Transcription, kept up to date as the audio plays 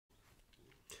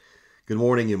Good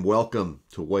morning and welcome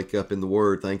to Wake Up in the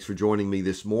Word. Thanks for joining me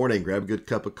this morning. Grab a good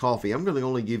cup of coffee. I'm going to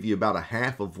only give you about a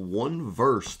half of one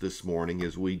verse this morning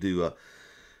as we do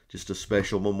just a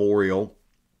special memorial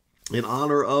in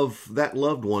honor of that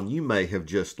loved one you may have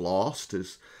just lost,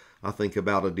 as I think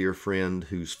about a dear friend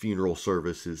whose funeral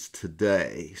service is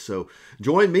today. So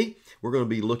join me. We're going to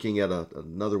be looking at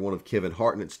another one of Kevin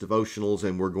Hartnett's devotionals,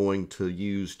 and we're going to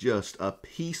use just a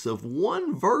piece of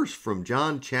one verse from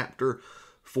John chapter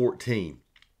 14.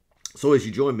 So as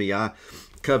you join me, I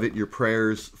covet your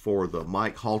prayers for the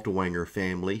Mike Haltiwanger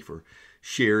family, for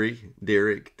Sherry,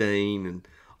 Derek, Dane, and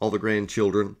all the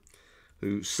grandchildren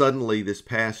who suddenly this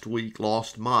past week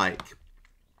lost Mike.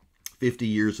 50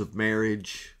 years of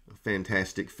marriage, a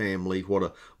fantastic family. What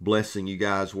a blessing you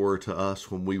guys were to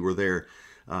us when we were there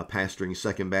pastoring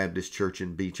Second Baptist Church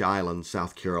in Beach Island,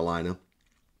 South Carolina.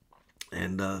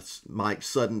 And Mike's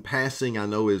sudden passing, I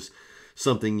know, is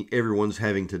something everyone's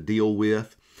having to deal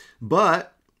with,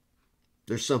 but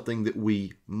there's something that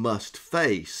we must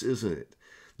face, isn't it?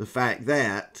 The fact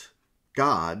that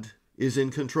God is in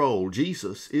control.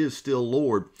 Jesus is still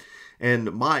Lord.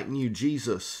 And Mike knew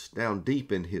Jesus down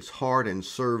deep in his heart and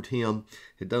served him,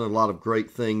 had done a lot of great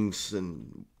things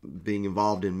and being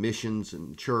involved in missions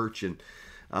and church. And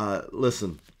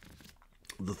listen,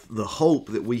 the hope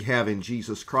that we have in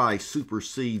Jesus Christ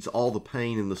supersedes all the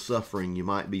pain and the suffering you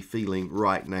might be feeling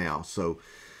right now. So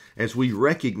as we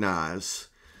recognize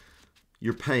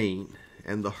your pain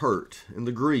and the hurt and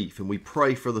the grief, and we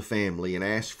pray for the family and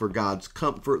ask for God's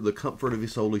comfort, the comfort of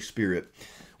His Holy Spirit,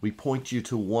 we point you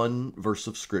to one verse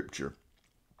of Scripture.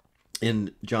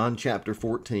 In John chapter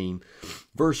 14,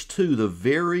 verse 2, the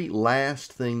very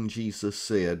last thing Jesus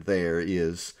said there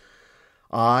is,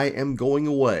 "I am going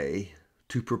away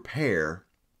to prepare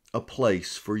a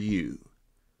place for you."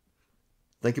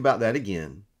 Think about that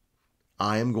again.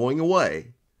 I am going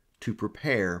away to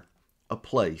prepare a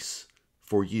place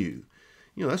for you.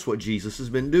 You know, that's what Jesus has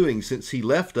been doing since He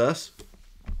left us.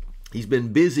 He's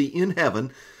been busy in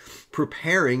heaven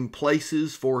preparing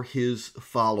places for His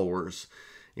followers.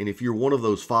 And if you're one of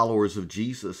those followers of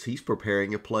Jesus, He's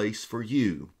preparing a place for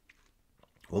you.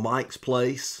 Well, Mike's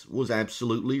place was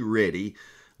absolutely ready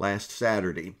last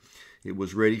Saturday. It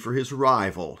was ready for his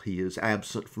arrival. He is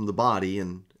absent from the body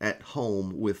and at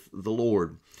home with the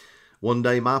Lord. One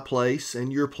day my place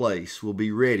and your place will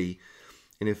be ready.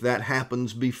 And if that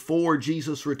happens before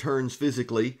Jesus returns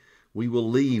physically, we will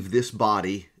leave this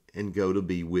body and go to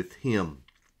be with Him.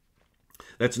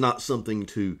 That's not something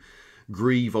to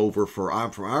grieve over from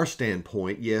our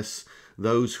standpoint. Yes,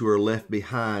 those who are left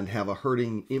behind have a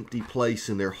hurting, empty place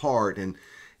in their heart, and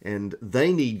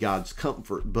they need God's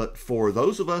comfort. But for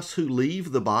those of us who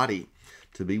leave the body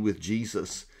to be with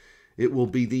Jesus, it will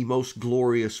be the most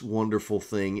glorious, wonderful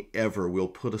thing ever. We'll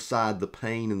put aside the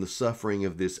pain and the suffering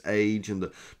of this age and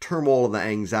the turmoil and the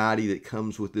anxiety that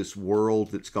comes with this world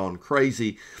that's gone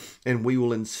crazy, and we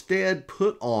will instead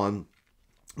put on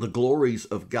the glories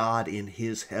of God in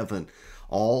His heaven,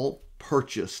 all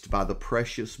purchased by the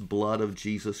precious blood of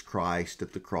Jesus Christ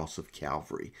at the cross of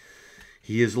Calvary.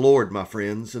 He is Lord, my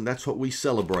friends, and that's what we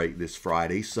celebrate this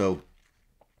Friday. So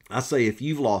I say, if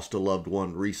you've lost a loved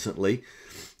one recently,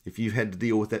 if you've had to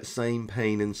deal with that same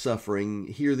pain and suffering,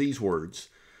 hear these words.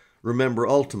 Remember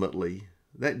ultimately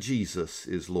that Jesus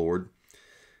is Lord.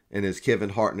 And as Kevin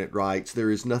Hartnett writes,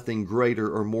 there is nothing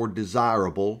greater or more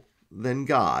desirable than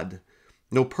God.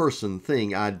 No person,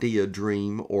 thing, idea,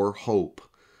 dream, or hope.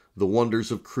 The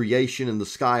wonders of creation in the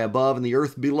sky above and the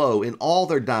earth below, in all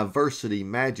their diversity,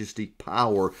 majesty,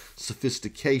 power,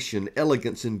 sophistication,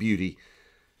 elegance, and beauty,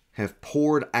 have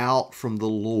poured out from the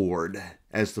Lord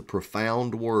as the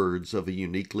profound words of a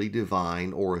uniquely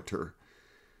divine orator.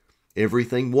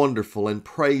 Everything wonderful and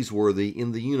praiseworthy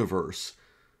in the universe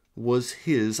was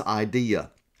His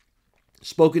idea,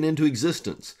 spoken into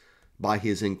existence by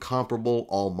His incomparable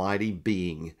almighty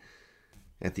being.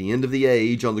 At the end of the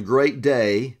age, on the great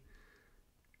day,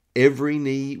 every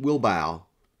knee will bow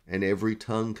and every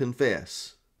tongue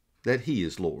confess that He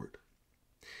is Lord.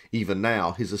 Even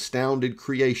now, His astounded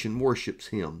creation worships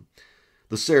Him.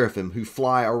 The seraphim who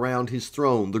fly around His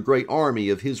throne, the great army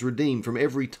of His redeemed from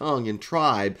every tongue and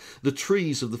tribe, the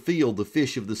trees of the field, the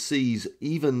fish of the seas,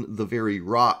 even the very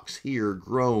rocks here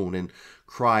groan and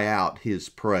cry out His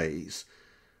praise.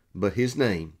 But His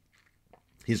name,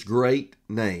 His great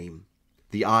name,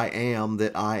 the I am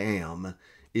that I am,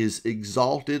 is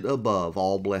exalted above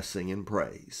all blessing and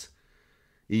praise.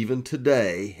 Even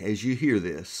today, as you hear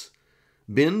this,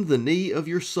 bend the knee of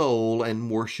your soul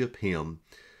and worship Him.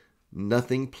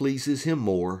 Nothing pleases Him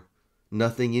more.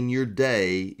 Nothing in your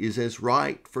day is as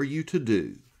right for you to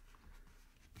do,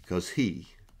 because He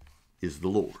is the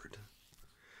Lord.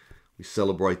 We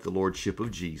celebrate the Lordship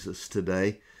of Jesus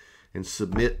today and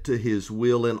submit to His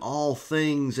will in all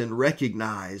things and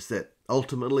recognize that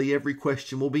ultimately every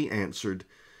question will be answered,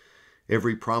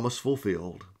 every promise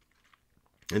fulfilled.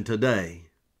 And today,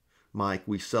 Mike,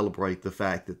 we celebrate the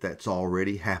fact that that's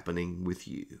already happening with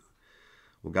you.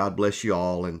 Well, God bless you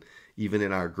all. And even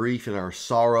in our grief and our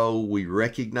sorrow, we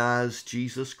recognize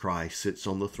Jesus Christ sits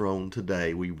on the throne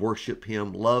today. We worship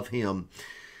Him, love Him,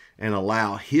 and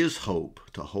allow His hope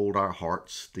to hold our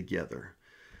hearts together.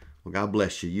 Well, God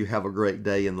bless you. You have a great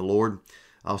day in the Lord.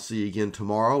 I'll see you again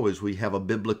tomorrow as we have a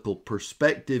biblical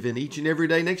perspective in each and every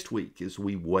day next week as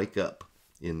we wake up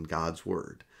in God's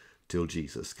Word till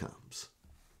Jesus comes.